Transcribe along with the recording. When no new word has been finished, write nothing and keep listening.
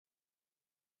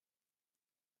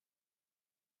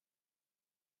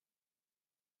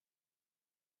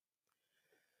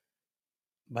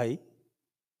भाई,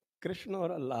 कृष्ण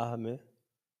और अल्लाह में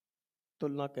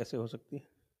तुलना कैसे हो सकती है?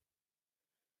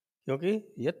 क्योंकि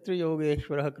यत्र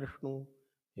योगेश्वरः कृष्णो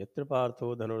यत्र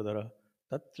पार्थो धनुर्धरः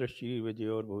तत्र श्री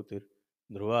विजयोर्भूतिर्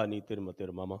ध्रुवा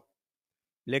नीतिर्मतिर्मम।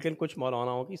 लेकिन कुछ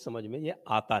मौलानाओं की समझ में ये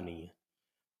आता नहीं है।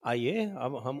 आइए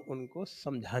अब हम उनको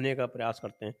समझाने का प्रयास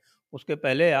करते हैं। उसके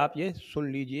पहले आप ये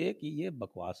सुन लीजिए कि ये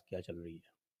बकवास क्या चल रही है।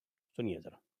 सुनिए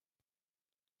जरा।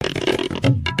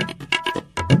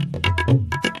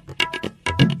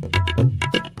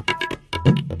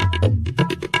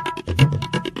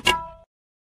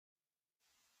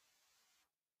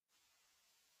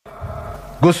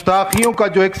 गुस्ताखियों का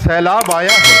जो एक सैलाब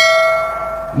आया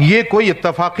है, ये कोई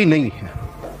इत्तफाकी नहीं है।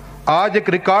 आज एक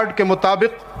रिकॉर्ड के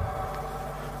मुताबिक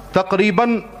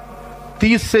तकरीबन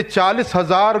 30 से 40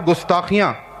 हज़ार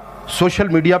गुस्ताखियाँ सोशल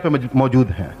मीडिया पे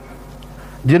मौजूद हैं,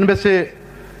 जिनमें से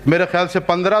मेरे ख्याल से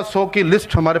 1500 की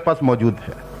लिस्ट हमारे पास मौजूद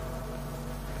है।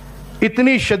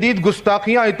 इतनी शदीद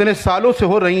गुस्ताखियाँ इतने सालों से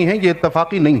हो रही हैं, ये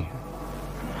इत्तफाकी नहीं है,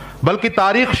 बल्कि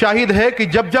तारीख शाहिद है कि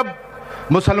जब जब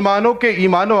मुसलमानों के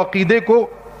ईमान और अकीदे को,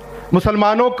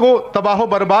 मुसलमानों को तबाह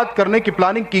बर्बाद करने की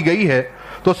प्लानिंग की गई है,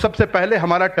 तो सबसे पहले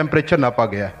हमारा टेम्परेचर नापा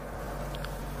गया है।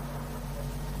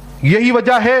 यही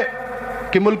वजह है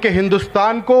कि मुल्क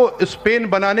हिंदुस्तान को स्पेन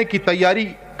बनाने की तैयारी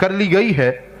कर ली गई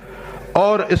है,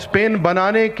 और स्पेन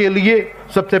बनाने के लिए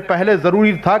सबसे पहले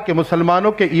ज़रूरी था कि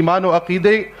मुसलमानों के ईमान और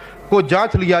अकीदे को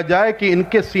जांच लिया जाए कि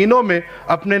इनके सीनों में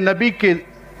अपने नबी के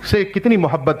से कितनी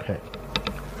मोहब्बत है।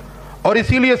 और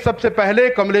इसीलिए सबसे पहले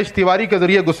कमलेश तिवारी के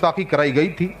जरिए गुस्ताखी कराई गई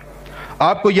थी।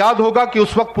 आपको याद होगा कि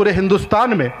उस वक्त पूरे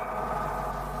हिंदुस्तान में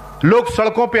लोग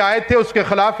सड़कों पे आए थे, उसके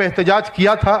खिलाफ एहतजाज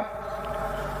किया था,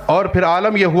 और फिर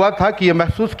आलम यह हुआ था कि यह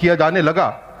महसूस किया जाने लगा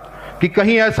कि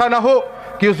कहीं ऐसा ना हो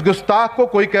कि उस गुस्ताख को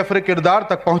कोई कैफर किरदार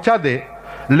तक पहुंचा दे,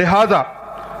 लिहाजा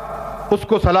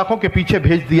उसको सलाखों के पीछे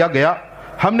भेज दिया गया।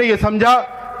 हमने ये समझा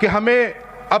कि हमें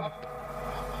अब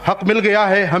हक मिल गया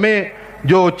है, हमें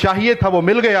जो चाहिए था वो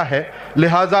मिल गया है,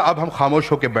 लिहाजा अब हम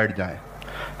खामोश होकर बैठ जाएं।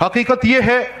 हकीकत यह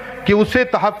है कि उसे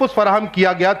तहफ़्फ़ुज़ फराहम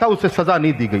किया गया था, उसे सज़ा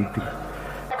नहीं दी गई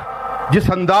थी। जिस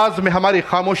अंदाज में हमारी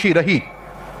खामोशी रही,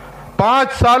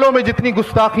 5 सालों में जितनी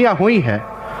गुस्ताखियां हुई हैं,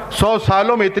 100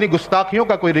 सालों में इतनी गुस्ताखियों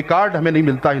का कोई रिकॉर्ड हमें नहीं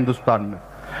मिलता हिंदुस्तान में।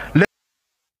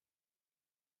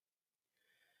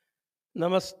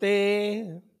 नमस्ते।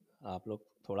 आप लोग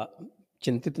थोड़ा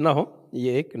चिंतित ना हो,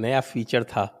 ये एक नया फीचर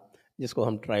था जिसको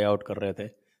हम ट्राई आउट कर रहे थे,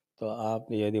 तो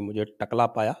आपने यदि मुझे टकला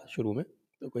पाया शुरू में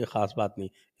तो कोई ख़ास बात नहीं।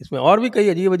 इसमें और भी कई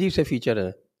अजीब अजीब से फीचर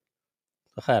हैं,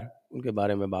 तो खैर उनके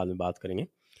बारे में बाद में बात करेंगे।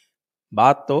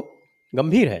 बात तो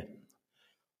गंभीर है,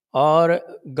 और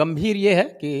गंभीर ये है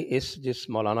कि जिस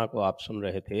मौलाना को आप सुन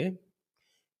रहे थे,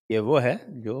 ये वो है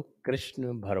जो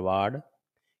कृष्ण भरवाड़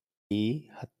की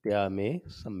हत्या में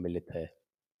सम्मिलित है।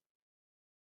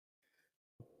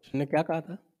 उसने क्या कहा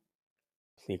था?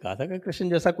 उसने कहा था कि कृष्ण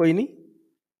जैसा कोई नहीं,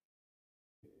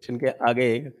 कृष्ण के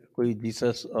आगे कोई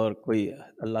जीसस और कोई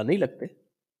अल्लाह नहीं लगते।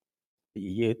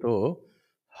 ये तो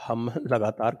हम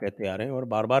लगातार कहते आ रहे हैं और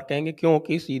बार बार कहेंगे,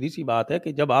 क्योंकि सीधी सी बात है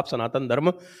कि जब आप सनातन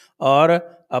धर्म और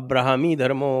अब्राहमी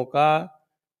धर्मों का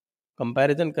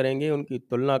कंपैरिजन करेंगे, उनकी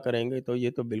तुलना करेंगे, तो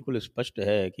ये तो बिल्कुल स्पष्ट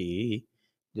है कि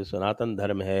जो सनातन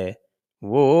धर्म है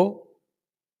वो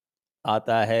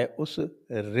आता है उस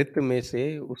रित में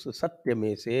से, उस सत्य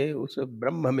में से, उस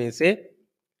ब्रह्म में से,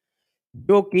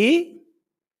 जो कि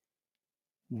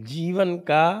जीवन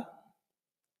का,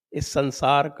 इस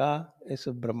संसार का, इस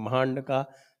ब्रह्मांड का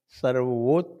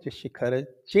सर्वोच्च शिखर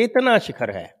चेतना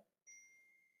शिखर है।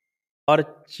 और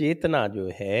चेतना जो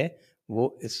है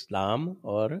वो इस्लाम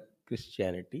और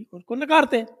क्रिश्चियनिटी उनको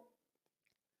नकारते हैं।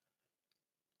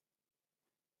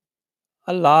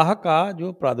 अल्लाह का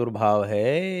जो प्रादुर्भाव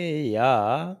है या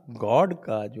गॉड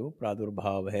का जो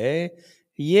प्रादुर्भाव है,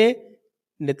 ये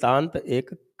नितांत एक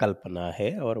कल्पना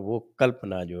है, और वो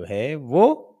कल्पना जो है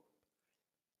वो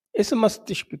इस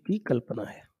मस्तिष्क की कल्पना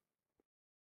है।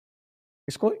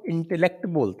 इसको इंटेलेक्ट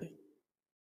बोलते हैं।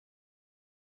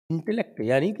 इंटेलेक्ट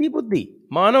यानी कि बुद्धि,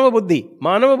 मानव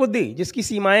बुद्धि जिसकी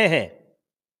सीमाएं हैं।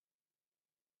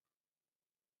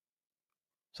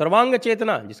 सर्वांग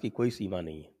चेतना जिसकी कोई सीमा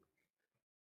नहीं है।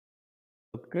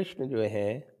 तो कृष्ण जो है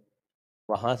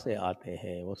वहां से आते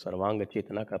हैं, वो सर्वांग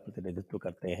चेतना का प्रतिनिधित्व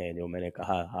करते हैं, जो मैंने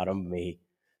कहा आरंभ में ही,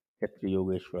 यत्र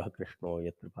योगेश्वर कृष्णो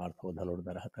यत्र पार्थो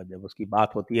धनुर्धरः। तब जब उसकी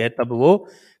बात होती है तब वो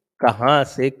कहाँ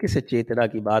से, किस चेतना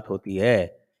की बात होती है?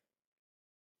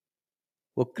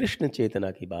 वो कृष्ण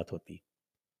चेतना की बात होती।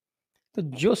 तो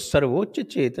जो सर्वोच्च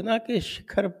चेतना के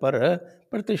शिखर पर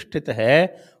प्रतिष्ठित है,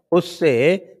 उससे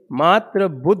मात्र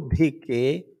बुद्धि के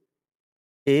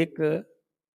एक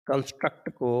कंस्ट्रक्ट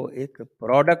को, एक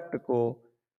प्रोडक्ट को,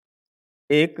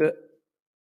 एक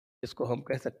इसको हम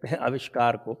कह सकते हैं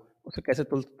आविष्कार को, उसे कैसे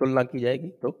तुलना की जाएगी?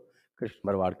 तो कृष्ण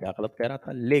बरवाड़ क्या गलत कह रहा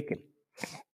था। लेकिन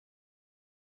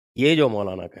ये जो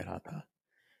मौलाना कह रहा था,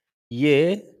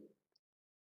 ये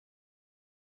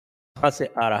कहाँ से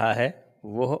आ रहा है,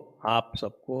 वो आप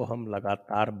सबको हम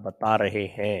लगातार बता रहे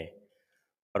हैं।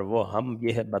 और वो हम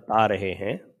ये बता रहे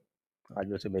हैं,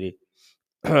 आज वैसे मेरी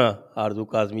आरजू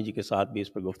काज़मी जी के साथ भी इस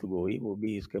पर गुफ्तगू हुई, वो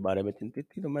भी इसके बारे में चिंतित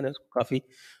थी, तो मैंने उसको काफ़ी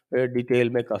डिटेल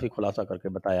में काफ़ी खुलासा करके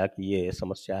बताया कि ये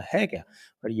समस्या है क्या।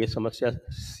 और ये समस्या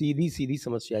सीधी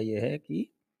समस्या ये है कि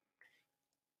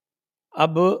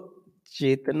अब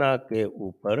चेतना के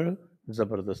ऊपर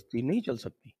ज़बरदस्ती नहीं चल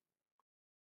सकती।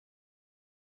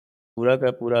 पूरा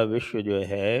का पूरा विश्व जो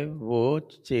है वो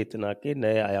चेतना के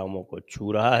नए आयामों को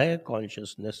छू रहा है,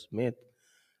 कॉन्शियसनेस में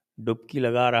डुबकी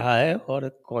लगा रहा है। और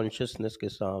कॉन्शियसनेस के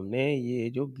सामने ये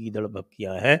जो गीदड़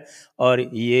भपकियाँ हैं और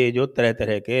ये जो तरह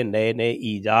तरह के नए नए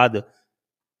ईजाद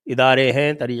इदारे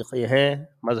हैं, तरीक़े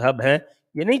हैं, मज़हब हैं,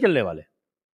 ये नहीं चलने वाले।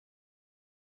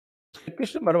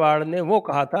 कृष्ण बरवाड़ ने वो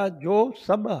कहा था जो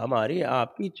सब हमारी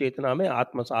आपकी चेतना में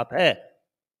आत्मसात है।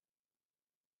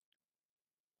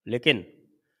 लेकिन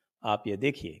आप ये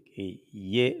देखिए कि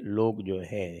ये लोग जो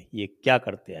हैं ये क्या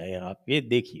करते हैं। आप ये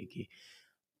देखिए कि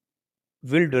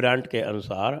विल डुरांट के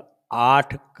अनुसार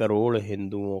 8 करोड़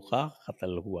हिंदुओं का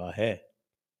कत्ल हुआ है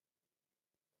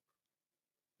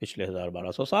पिछले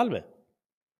 1200 साल में,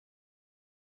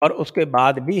 और उसके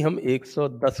बाद भी हम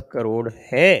 110 करोड़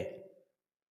हैं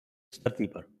इस धरती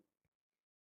पर।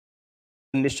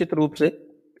 निश्चित रूप से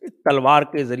तलवार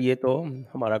के ज़रिए तो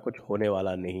हमारा कुछ होने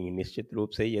वाला नहीं। निश्चित रूप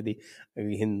से यदि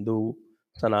हिंदू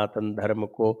सनातन धर्म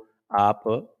को आप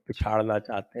पिछाड़ना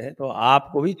चाहते हैं तो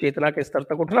आपको भी चेतना के स्तर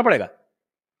तक उठना पड़ेगा।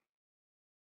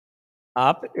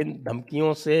 आप इन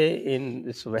धमकियों से,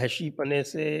 इस वहशीपने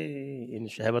से, इन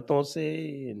शहवतों से,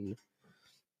 इन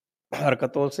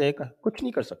हरकतों से कुछ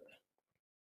नहीं कर सकते।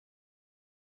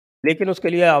 लेकिन उसके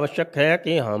लिए आवश्यक है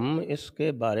कि हम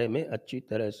इसके बारे में अच्छी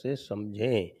तरह से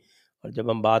समझें। और जब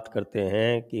हम बात करते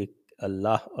हैं कि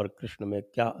अल्लाह और कृष्ण में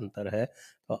क्या अंतर है,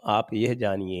 तो आप यह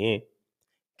जानिए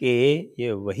कि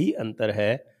ये वही अंतर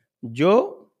है जो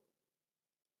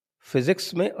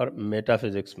फिज़िक्स में और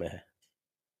मेटाफिज़िक्स में है।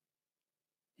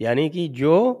 यानी कि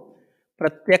जो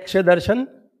प्रत्यक्ष दर्शन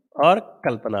और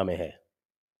कल्पना में है।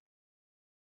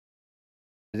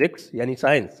 फिज़िक्स यानी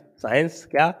साइंस। साइंस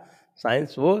क्या?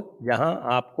 साइंस वो जहाँ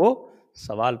आपको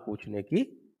सवाल पूछने की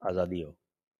आज़ादी हो।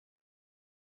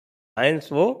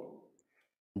 साइंस वो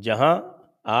जहाँ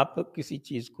आप किसी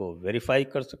चीज़ को वेरीफाई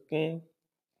कर सकें,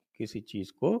 किसी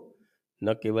चीज़ को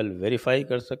न केवल वेरीफाई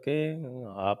कर सकें,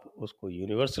 आप उसको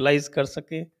यूनिवर्सलाइज कर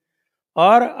सकें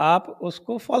और आप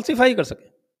उसको फॉल्सिफाई कर सकें।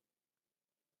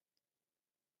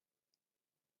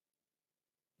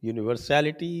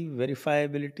 यूनिवर्सैलिटी,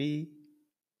 वेरीफाइबिलिटी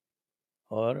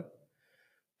और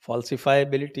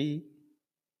फॉल्सिफाइबिलिटी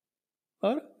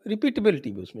और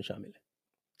रिपीटेबिलिटी भी उसमें शामिल है।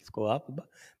 इसको आप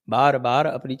बार बार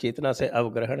अपनी चेतना से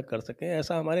अवग्रहण कर सकें,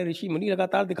 ऐसा हमारे ऋषि मुनि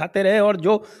लगातार दिखाते रहे, और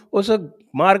जो उस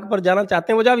मार्ग पर जाना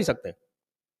चाहते हैं वो जा भी सकते हैं।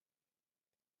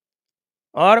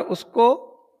 और उसको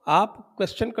आप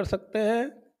क्वेश्चन कर सकते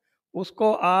हैं,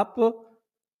 उसको आप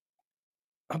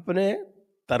अपने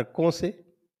तर्कों से,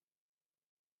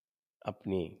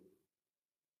 अपनी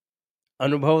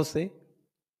अनुभव से,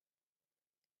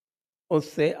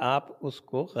 उससे आप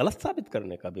उसको गलत साबित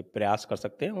करने का भी प्रयास कर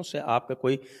सकते हैं। उससे आपका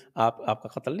कोई आपका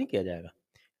कत्ल नहीं किया जाएगा।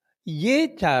 ये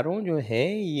चारों जो हैं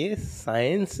ये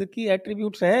साइंस की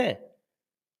एट्रीब्यूट्स हैं।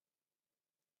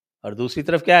 और दूसरी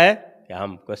तरफ क्या है कि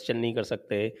हम क्वेश्चन नहीं कर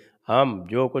सकते, हम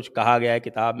जो कुछ कहा गया है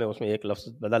किताब में उसमें एक लफ्ज़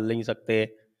बदल नहीं सकते,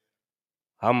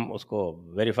 हम उसको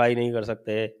वेरीफाई नहीं कर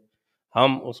सकते,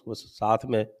 हम उसको साथ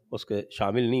में उसके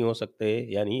शामिल नहीं हो सकते,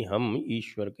 यानी हम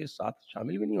ईश्वर के साथ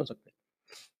शामिल भी नहीं हो सकते।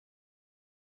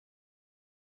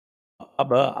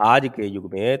 अब आज के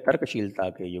युग में, तर्कशीलता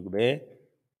के युग में,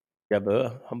 जब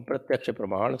हम प्रत्यक्ष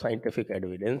प्रमाण, साइंटिफिक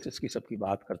एविडेंस, इसकी सब की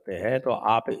बात करते हैं, तो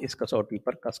आप इस कसौटी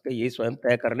पर कस के ये स्वयं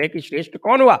तय कर लें कि श्रेष्ठ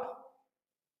कौन हुआ।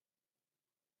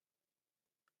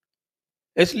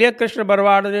 इसलिए कृष्ण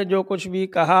बरवाड़ ने जो कुछ भी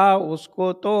कहा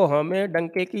उसको तो हमें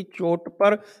डंके की चोट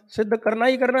पर सिद्ध करना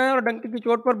ही करना है और डंके की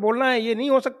चोट पर बोलना है। ये नहीं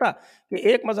हो सकता कि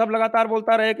एक मजहब लगातार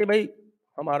बोलता रहे कि भाई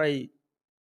हमारा ही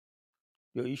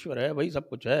जो ईश्वर है वही सब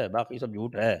कुछ है, बाकी सब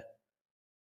झूठ है।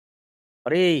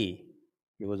 अरे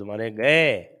ये वो जमाने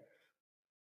गए।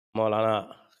 मौलाना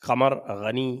कमर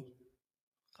गनी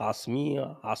कासमी,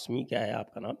 हाशमी क्या है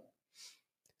आपका नाम,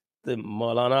 तो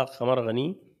मौलाना कमर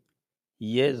गनी,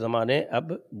 ये ज़माने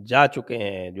अब जा चुके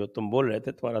हैं। जो तुम बोल रहे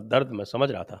थे, तुम्हारा दर्द मैं समझ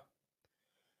रहा था।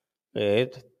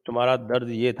 तुम्हारा दर्द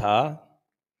ये था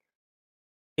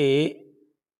कि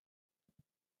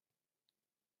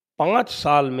 5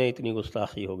 साल में इतनी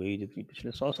गुस्ताखी हो गई जितनी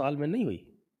पिछले 100 साल में नहीं हुई।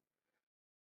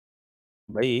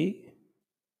 भाई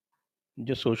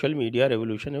जो सोशल मीडिया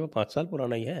रेवोल्यूशन है वो 5 साल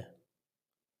पुराना ही है,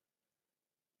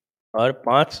 और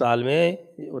 5 साल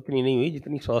में उतनी नहीं हुई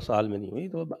जितनी 100 साल में नहीं हुई,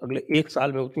 तो अब अगले 1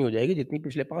 साल में उतनी हो जाएगी जितनी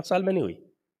पिछले 5 साल में नहीं हुई।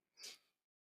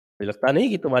 मुझे लगता नहीं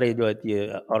कि तुम्हारे जो है ये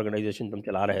ऑर्गेनाइजेशन तुम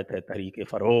चला रहे थे,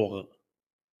 तहरीक-ए-फ़रोग़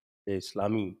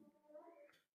इस्लामी,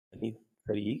 यानी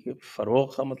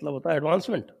तहरीक-ए-फ़रोग़ का मतलब होता है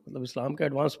एडवांसमेंट, मतलब इस्लाम के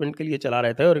एडवांसमेंट के लिए चला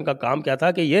रहे थे, और इनका काम क्या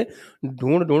था कि ये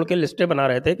ढूंढ के लिस्टें बना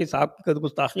रहे थे कि साहब की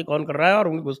गुस्ताखी कौन कर रहा है और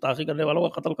उन गुस्ताखी करने वालों को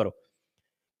कत्ल करो।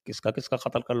 किसका किसका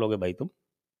कत्ल कर लोगे भाई तुम?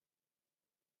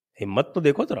 हिम्मत तो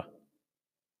देखो जरा।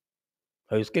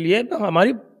 और इसके लिए तो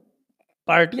हमारी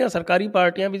पार्टियां, सरकारी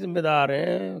पार्टियां भी जिम्मेदार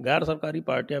हैं, गैर सरकारी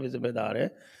पार्टियां भी जिम्मेदार हैं,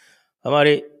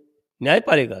 हमारे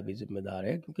न्यायपालिका भी जिम्मेदार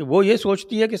है, क्योंकि वो ये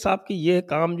सोचती है कि साहब कि ये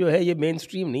काम जो है ये मेन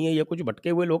स्ट्रीम नहीं है, ये कुछ भटके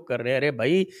हुए लोग कर रहे हैं। अरे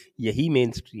भाई यही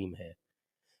मेन स्ट्रीम है,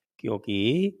 क्योंकि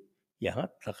यहाँ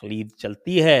तकलीद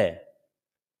चलती है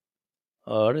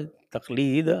और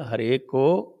तकलीद हर एक को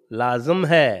लाजम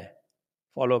है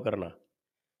फॉलो करना।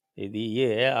 यदि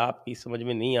ये आपकी समझ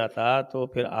में नहीं आता तो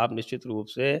फिर आप निश्चित रूप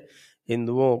से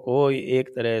हिंदुओं को एक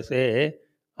तरह से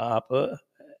आप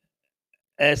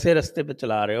ऐसे रास्ते पे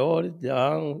चला रहे हो और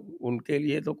जहाँ उनके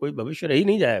लिए तो कोई भविष्य रह ही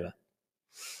नहीं जाएगा।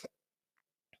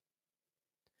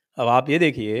 अब आप ये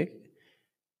देखिए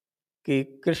कि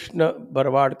कृष्ण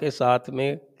बरवाड़ के साथ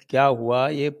में क्या हुआ।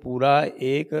 ये पूरा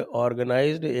एक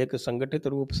ऑर्गेनाइज्ड, एक संगठित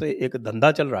रूप से एक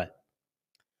धंधा चल रहा है।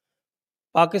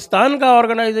 पाकिस्तान का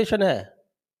ऑर्गेनाइजेशन है,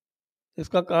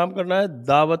 इसका काम करना है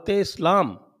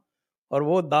दावत-ए-इस्लाम, और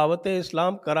वो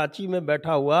दावत-ए-इस्लाम कराची में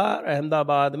बैठा हुआ,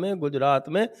 अहमदाबाद में, गुजरात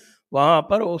में, वहाँ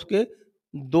पर उसके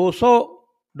 200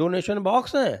 डोनेशन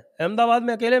बॉक्स हैं अहमदाबाद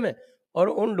में अकेले में, और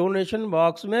उन डोनेशन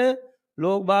बॉक्स में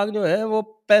लोग बाग जो है वो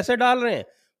पैसे डाल रहे हैं,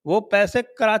 वो पैसे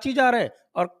कराची जा रहे हैं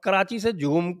और कराची से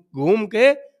घूम के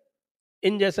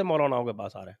इन जैसे मौलानाओं के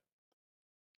पास आ रहे हैं।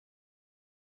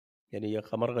 यानी ये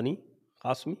कमर गनी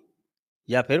कासमी,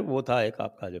 या फिर वो था एक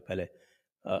आपका जो पहले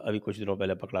अभी कुछ दिनों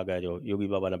पहले पकड़ा गया, जो योगी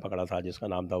बाबा ने पकड़ा था, जिसका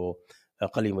नाम था वो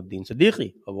कलीमुद्दीन सिद्दीकी,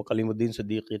 और वो कलीमुद्दीन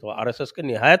सिद्दीकी तो आरएसएस के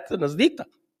निहायत नज़दीक था।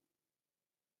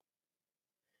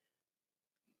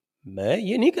 मैं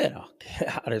ये नहीं कह रहा कि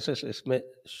आरएसएस इसमें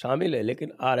शामिल है,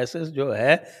 लेकिन आरएसएस जो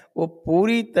है वो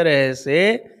पूरी तरह से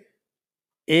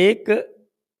एक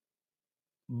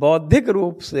बौद्धिक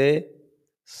रूप से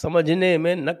समझने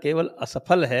में न केवल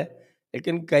असफल है,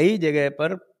 लेकिन कई जगह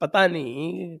पर पता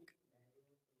नहीं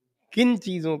किन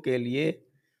चीज़ों के लिए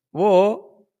वो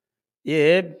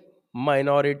ये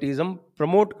माइनॉरिटीज़म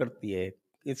प्रमोट करती है।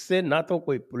 इससे ना तो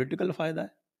कोई पॉलिटिकल फ़ायदा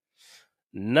है,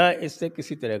 ना इससे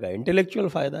किसी तरह का इंटेलेक्चुअल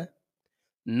फ़ायदा है,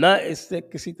 ना इससे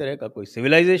किसी तरह का कोई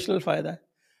सिविलाइजेशनल फ़ायदा है,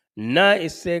 ना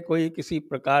इससे कोई किसी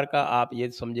प्रकार का आप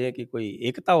ये समझें कि कोई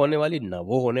एकता होने वाली, ना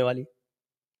वो होने वाली।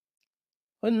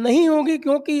 और नहीं होगी,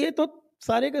 क्योंकि ये तो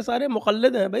सारे के सारे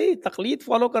मुक़ल्लिद हैं भाई, तक़लीद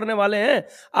फ़ॉलो करने वाले हैं।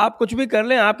 आप कुछ भी कर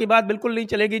लें, आपकी बात बिल्कुल नहीं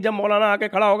चलेगी जब मौलाना आके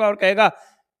खड़ा होगा और कहेगा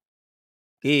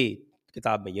कि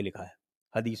किताब में ये लिखा है,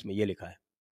 हदीस में ये लिखा है।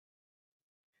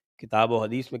 किताब और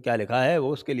हदीस में क्या लिखा है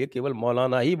वो उसके लिए केवल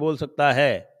मौलाना ही बोल सकता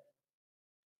है,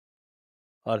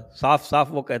 और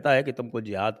साफ-साफ वो कहता है कि तुमको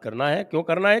जिहाद करना है। क्यों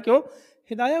करना है? क्यों?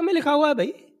 हिदाया में लिखा हुआ है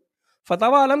भाई,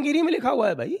 फतवा आलमगीरी में लिखा हुआ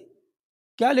है भाई।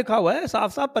 क्या लिखा हुआ है?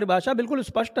 साफ-साफ परिभाषा बिल्कुल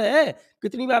स्पष्ट है।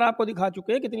 कितनी बार आपको दिखा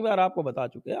चुके हैं, कितनी बार आपको बता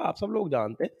चुके हैं, आप सब लोग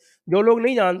जानते हैं। जो लोग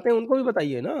नहीं जानते उनको भी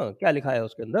बताइए ना, क्या लिखा है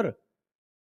उसके अंदर?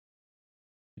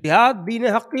 जिहाद दीन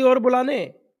हक़ की ओर बुलाने,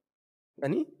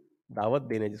 यानी दावत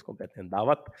देने जिसको कहते हैं।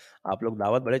 दावत, आप लोग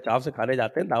दावत बड़े चाव से खाने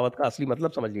जाते हैं, दावत का असली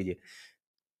मतलब समझ लीजिए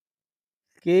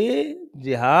कि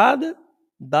जिहाद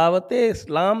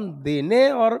दावत-ए-इस्लाम देने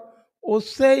और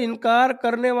उससे इनकार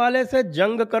करने वाले से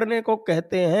जंग करने को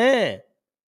कहते हैं।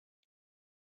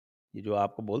 ये जो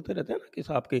आपको बोलते रहते हैं ना कि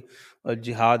साहब की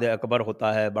जिहाद अकबर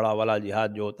होता है, बड़ा वाला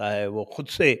जिहाद जो होता है वो खुद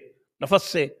से, नफस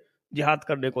से जिहाद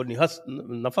करने को,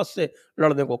 नफस से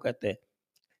लड़ने को कहते हैं।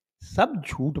 सब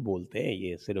झूठ बोलते हैं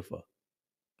ये सिर्फ,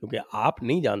 क्योंकि आप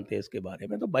नहीं जानते इसके बारे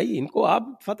में। तो भाई इनको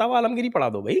आप फतवा आलमगीरी पढ़ा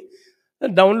दो भाई,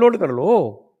 डाउनलोड कर लो,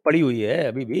 पड़ी हुई है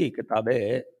अभी भी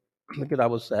किताबें,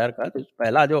 किताब उस शहर का तो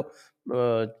पहला जो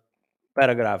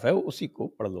पैराग्राफ है उसी को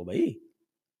पढ़ लो भाई,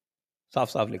 साफ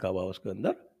साफ लिखा हुआ उसके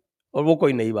अंदर। और वो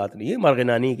कोई नई बात नहीं है,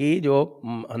 मरगनानी की जो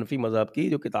हनफी मज़हब की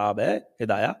जो किताब है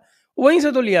हिदाया, वहीं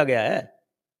से तो लिया गया है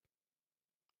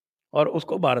और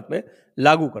उसको भारत में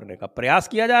लागू करने का प्रयास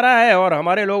किया जा रहा है। और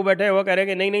हमारे लोग बैठे वो कह रहे हैं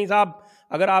कि नहीं नहीं साहब,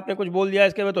 अगर आपने कुछ बोल दिया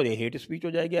इसके में तो ये हेट स्पीच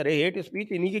हो जाएगी। अरे हेट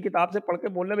स्पीच इन्हीं की किताब से पढ़ के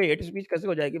बोलने में हेट स्पीच कैसे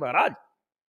हो जाएगी महाराज?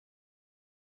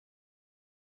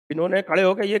 इन्होंने खड़े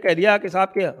होकर ये कह दिया कि साहब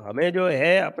कि हमें जो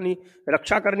है अपनी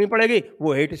रक्षा करनी पड़ेगी,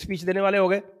 वो हेट स्पीच देने वाले हो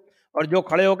गए। और जो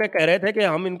खड़े होकर कह रहे थे कि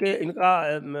हम इनका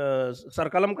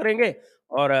सरकलम करेंगे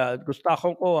और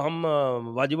गुस्ताखों को हम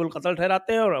वाजिबुल कत्ल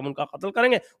ठहराते हैं और हम उनका कत्ल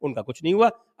करेंगे, उनका कुछ नहीं हुआ।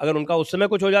 अगर उनका उस समय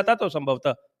कुछ हो जाता तो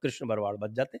संभवतः कृष्ण भरवाड़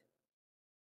बच जाते।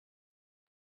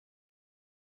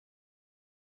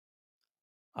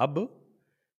 अब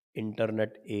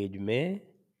इंटरनेट एज में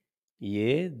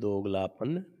ये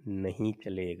दोगलापन नहीं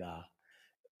चलेगा।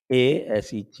 ये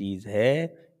ऐसी चीज है,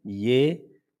 ये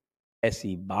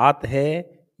ऐसी बात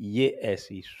है, ये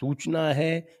ऐसी सूचना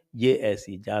है, ये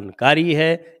ऐसी जानकारी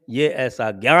है, ये ऐसा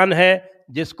ज्ञान है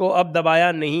जिसको अब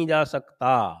दबाया नहीं जा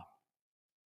सकता।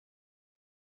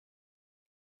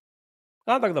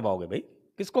 कहां तक दबाओगे भाई?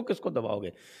 किसको किसको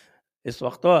दबाओगे? इस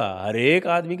वक्त तो हर एक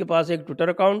आदमी के पास एक ट्विटर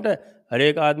अकाउंट है, हर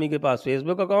एक आदमी के पास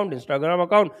फेसबुक अकाउंट, इंस्टाग्राम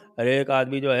अकाउंट, हर एक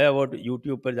आदमी जो है वो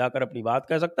यूट्यूब पर जाकर अपनी बात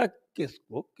कह सकता है।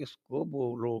 किसको किसको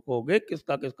वो रोकोगे?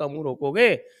 किसका किसका मुंह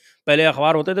रोकोगे? पहले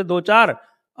अखबार होते थे 2-4,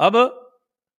 अब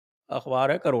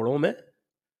अखबार है करोड़ों में।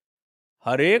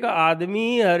 हर एक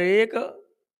आदमी, हर एक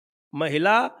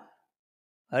महिला,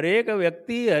 हर एक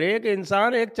व्यक्ति, हर एक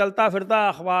इंसान एक चलता फिरता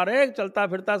अखबार है, एक चलता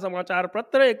फिरता समाचार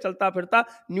पत्र, एक चलता फिरता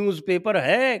न्यूज़पेपर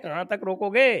है। कहां तक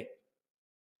रोकोगे?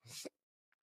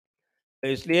 तो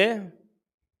इसलिए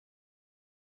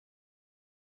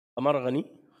कमर गनी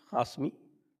कासमी,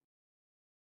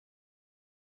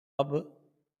 अब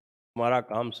हमारा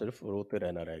काम सिर्फ रोते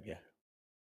रहना रह गया है।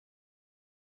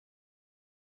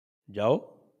 जाओ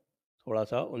थोड़ा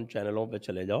सा उन चैनलों पे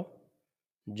चले जाओ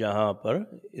जहां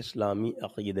पर इस्लामी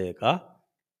अकीदे का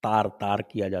तार तार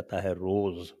किया जाता है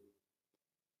रोज।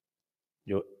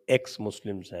 जो एक्स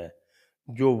मुस्लिम्स हैं,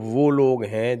 जो वो लोग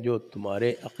हैं जो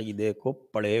तुम्हारे अकीदे को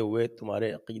पढ़े हुए,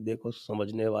 तुम्हारे अकीदे को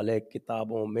समझने वाले,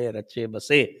 किताबों में रचे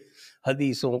बसे,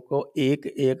 हदीसों को एक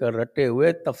एक रटे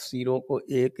हुए, तफसीरों को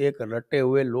एक एक रटे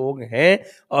हुए लोग हैं,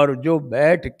 और जो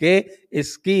बैठ के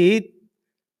इसकी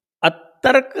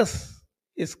अतर्क,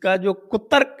 इसका जो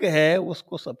कुतर्क है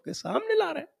उसको सबके सामने ला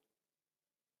रहे हैं।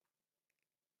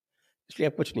 इसलिए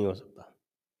अब कुछ नहीं हो सकता,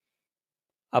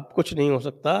 अब कुछ नहीं हो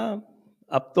सकता।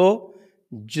 अब तो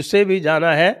जिसे भी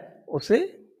जाना है उसे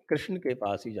कृष्ण के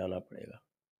पास ही जाना पड़ेगा।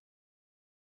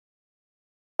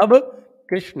 अब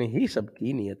कृष्ण ही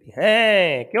सबकी नियति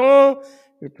है। क्यों?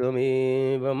 कि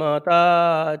त्वमेव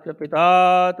माता च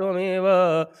पिता त्वमेव,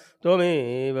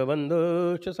 त्वमेव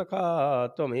बंधुश्च सखा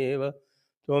त्वमेव,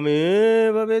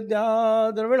 त्वमेव विद्या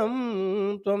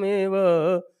द्रविणं त्वमेव,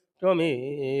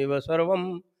 त्वमेव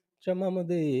सर्वं च मम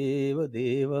देव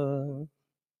देव।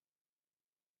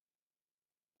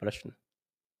 प्रश्न?